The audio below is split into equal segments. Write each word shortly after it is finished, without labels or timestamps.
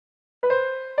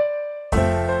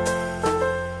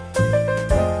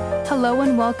Hello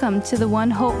and welcome to the One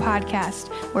Hope Podcast,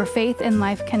 where faith and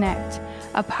life connect.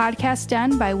 A podcast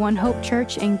done by One Hope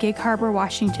Church in Gig Harbor,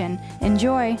 Washington.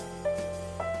 Enjoy!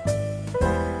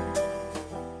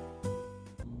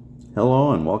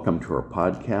 Hello and welcome to our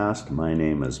podcast. My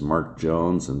name is Mark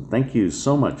Jones, and thank you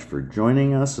so much for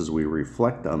joining us as we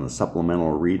reflect on the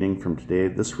supplemental reading from today.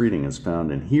 This reading is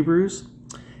found in Hebrews.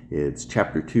 It's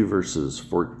chapter 2, verses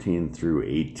 14 through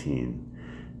 18.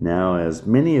 Now, as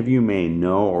many of you may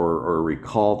know or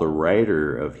recall, the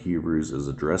writer of Hebrews is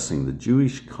addressing the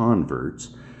Jewish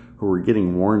converts who were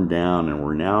getting worn down and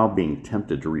were now being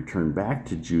tempted to return back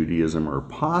to Judaism or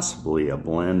possibly a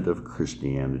blend of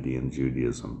Christianity and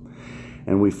Judaism.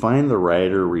 And we find the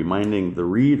writer reminding the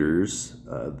readers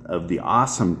of the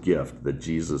awesome gift that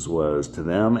Jesus was to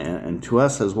them and to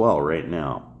us as well right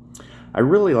now. I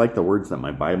really like the words that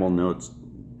my Bible notes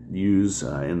use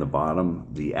in the bottom,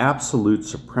 the absolute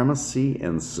supremacy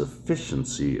and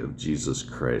sufficiency of Jesus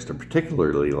Christ. I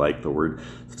particularly like the word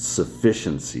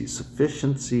sufficiency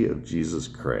of Jesus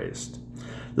Christ.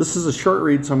 This is a short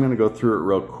read, so I'm going to go through it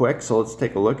real quick. So let's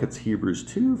take a look. It's Hebrews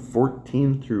 2,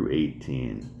 14 through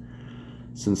 18.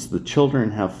 Since the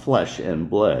children have flesh and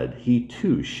blood, he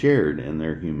too shared in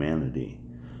their humanity,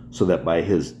 so that by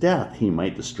his death he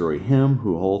might destroy him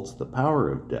who holds the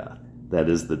power of death, that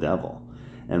is the devil,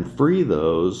 and free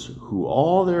those who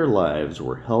all their lives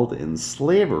were held in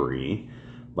slavery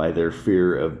by their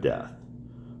fear of death.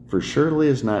 For surely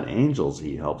it is not angels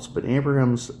he helps, but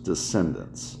Abraham's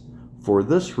descendants. For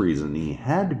this reason he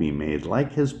had to be made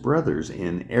like his brothers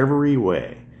in every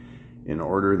way, in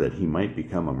order that he might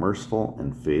become a merciful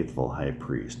and faithful high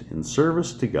priest, in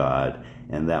service to God,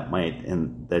 and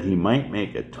that he might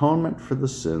make atonement for the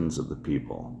sins of the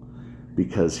people.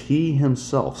 Because he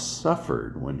himself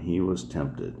suffered when he was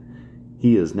tempted,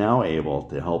 he is now able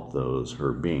to help those who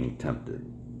are being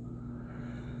tempted.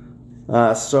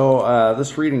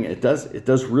 This reading, it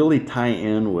does really tie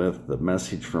in with the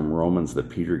message from Romans that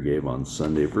Peter gave on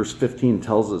Sunday. Verse 15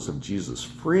 tells us of Jesus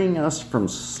freeing us from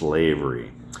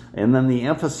slavery. And then the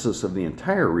emphasis of the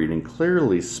entire reading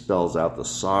clearly spells out the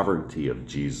sovereignty of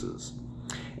Jesus.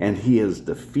 And he has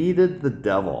defeated the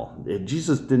devil.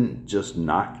 Jesus didn't just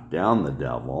knock down the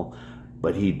devil,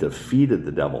 but he defeated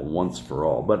the devil once for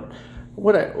all. But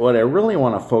what I really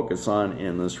want to focus on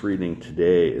in this reading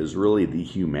today is really the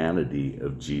humanity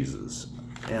of Jesus.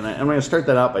 And I'm going to start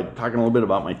that out by talking a little bit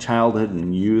about my childhood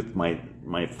and youth.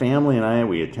 My family and I,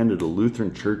 we attended a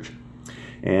Lutheran church.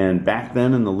 And back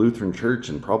then in the Lutheran church,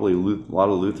 and probably a lot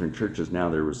of Lutheran churches now,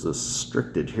 there was this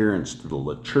strict adherence to the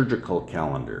liturgical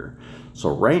calendar. So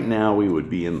right now we would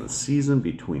be in the season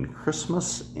between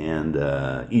Christmas and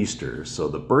Easter. So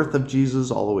the birth of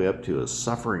Jesus all the way up to his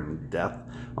suffering death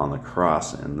on the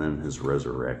cross and then his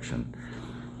resurrection.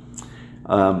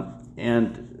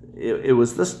 And it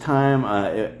was this time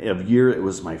of year, it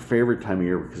was my favorite time of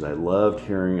year because I loved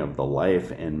hearing of the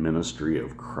life and ministry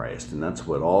of Christ. And that's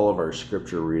what all of our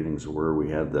scripture readings were. We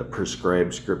had the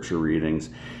prescribed scripture readings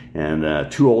and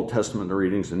 2 Old Testament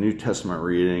readings, a New Testament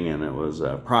reading, and it was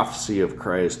a prophecy of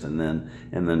Christ and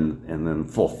then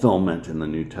fulfillment in the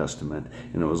New Testament.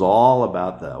 And it was all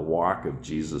about the walk of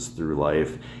Jesus through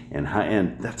life.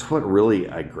 And that's what really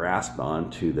I grasped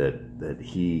onto, that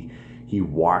he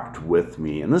walked with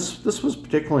me. And this was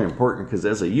particularly important because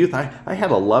as a youth, I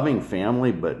had a loving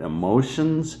family, but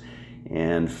emotions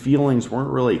and feelings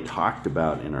weren't really talked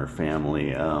about in our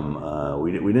family.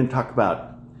 We didn't talk about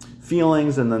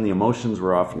feelings, and then the emotions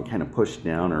were often kind of pushed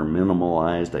down or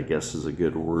minimalized, I guess is a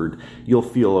good word. You'll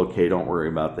feel okay, don't worry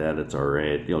about that, it's all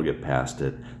right, you'll get past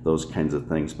it, those kinds of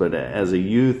things. But as a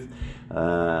youth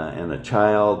and a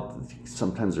child,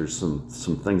 sometimes there's some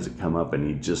things that come up and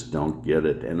you just don't get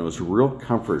it. And it was a real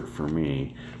comfort for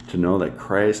me to know that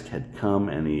Christ had come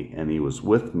and he was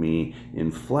with me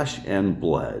in flesh and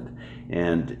blood,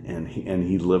 and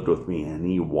he lived with me and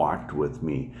he walked with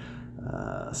me.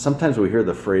 Sometimes we hear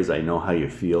the phrase, I know how you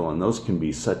feel, and those can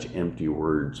be such empty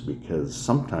words because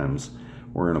sometimes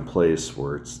we're in a place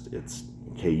where it's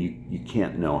okay, you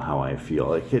can't know how I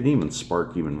feel. It can even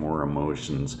spark even more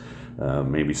emotions,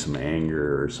 maybe some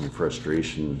anger or some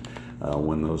frustration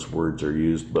when those words are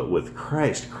used. But with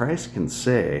Christ can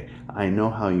say, I know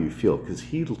how you feel, because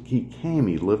he came,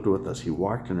 he lived with us, he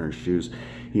walked in our shoes,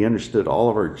 he understood all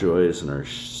of our joys and our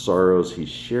sorrows, he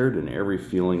shared in every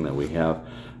feeling that we have.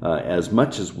 As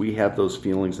much as we have those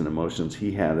feelings and emotions,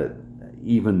 he had it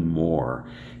even more.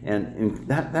 And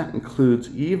that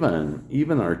includes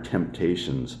even our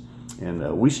temptations.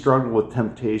 And we struggle with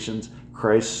temptations.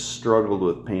 Christ struggled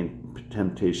with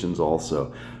temptations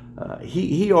also.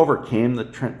 he overcame the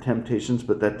temptations,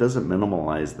 but that doesn't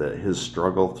minimize his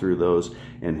struggle through those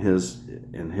and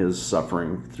his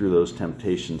suffering through those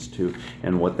temptations too,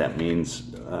 and what that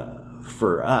means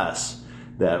for us,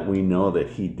 that we know that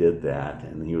he did that,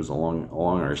 and he was along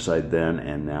our side then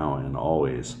and now and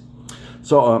always.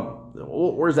 So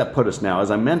where does that put us now?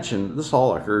 As I mentioned, this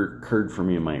all occurred for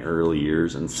me in my early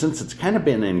years, and since it's kind of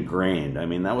been ingrained, I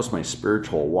mean, that was my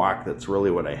spiritual walk. That's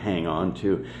really what I hang on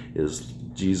to, is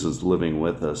Jesus living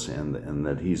with us, and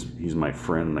that he's my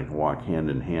friend, and I can walk hand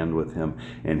in hand with him,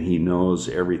 and he knows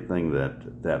everything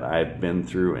that I've been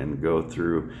through and go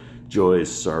through,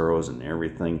 joys, sorrows, and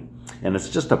everything. And it's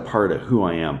just a part of who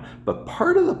I am. But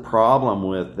part of the problem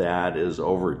with that is,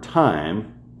 over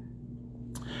time,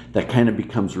 that kind of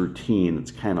becomes routine.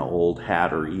 It's kind of old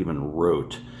hat or even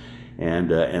rote,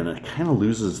 and it kind of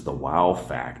loses the wow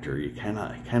factor. You kind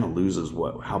of loses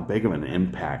how big of an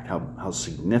impact, how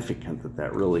significant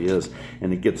that really is,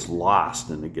 and it gets lost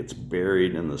and it gets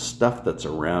buried in the stuff that's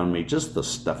around me, just the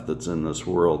stuff that's in this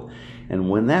world. And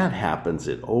when that happens,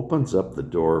 it opens up the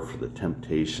door for the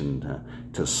temptation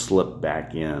to slip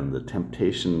back in, the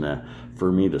temptation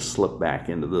for me to slip back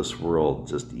into this world,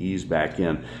 just ease back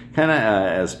in. Kind of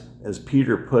as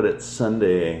Peter put it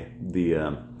Sunday,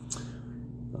 the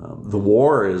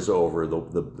war is over, the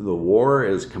war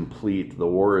is complete, the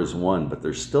war is won, but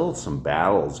there's still some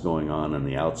battles going on in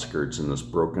the outskirts in this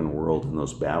broken world, and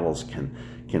those battles can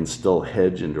still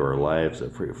hedge into our lives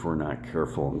if we're not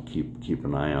careful and keep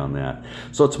an eye on that.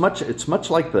 So it's much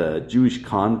like the Jewish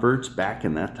converts back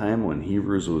in that time when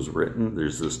Hebrews was written.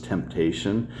 There's this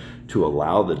temptation to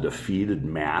allow the defeated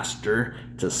master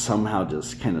to somehow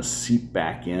just kind of seep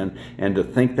back in, and to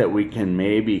think that we can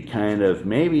maybe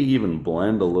even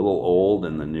blend a little old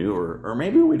and the new, or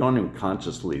maybe we don't even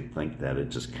consciously think that. It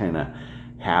just kind of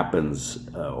happens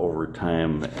over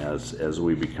time as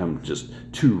we become just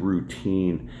too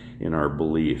routine in our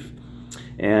belief.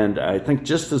 And I think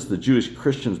just as the Jewish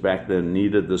Christians back then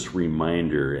needed this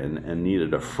reminder and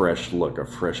needed a fresh look, a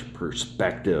fresh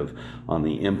perspective on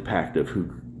the impact of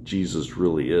who Jesus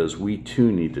really is, we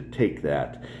too need to take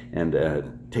that and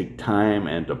take time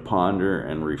and to ponder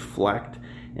and reflect,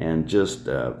 and just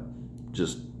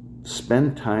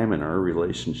spend time in our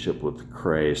relationship with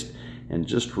Christ, and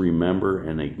just remember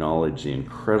and acknowledge the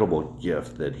incredible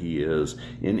gift that he is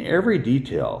in every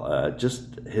detail.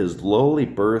 Just his lowly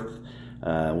birth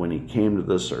when he came to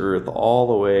this earth, all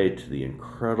the way to the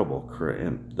incredible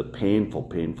and the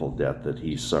painful death that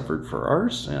he suffered for our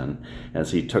sin as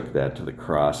he took that to the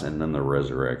cross, and then the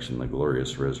resurrection, the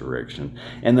glorious resurrection,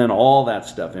 and then all that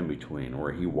stuff in between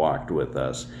where he walked with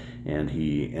us and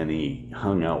he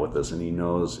hung out with us, and he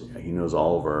knows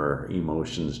all of our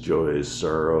emotions, joys,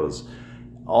 sorrows,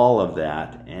 all of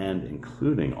that, and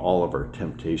including all of our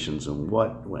temptations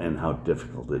and how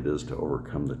difficult it is to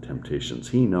overcome the temptations.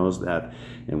 He knows that,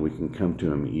 and we can come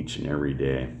to him each and every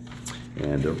day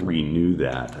and renew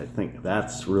that. I think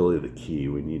that's really the key.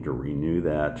 We need to renew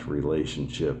that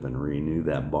relationship and renew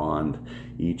that bond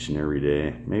each and every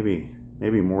day,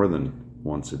 maybe more than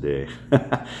once a day.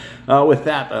 With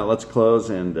that, let's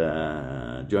close and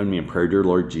join me in prayer. Dear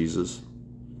Lord Jesus,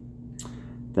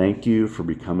 thank you for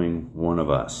becoming one of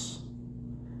us,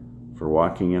 for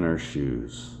walking in our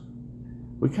shoes.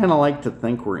 We kind of like to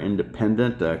think we're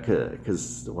independent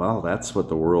because, well, that's what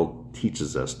the world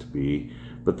teaches us to be.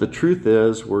 But the truth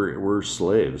is, we're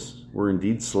slaves. We're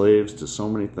indeed slaves to so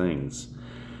many things.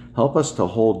 Help us to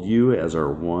hold you as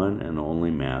our one and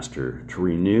only master, to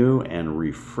renew and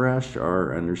refresh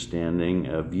our understanding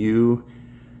of you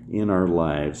in our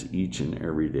lives each and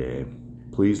every day.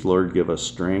 Please, Lord, give us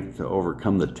strength to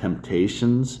overcome the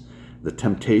temptations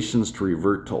to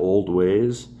revert to old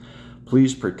ways.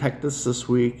 Please protect us this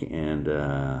week and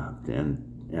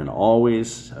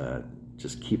always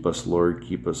just keep us, Lord,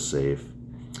 keep us safe.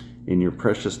 In your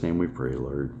precious name we pray,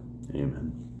 Lord.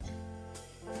 Amen.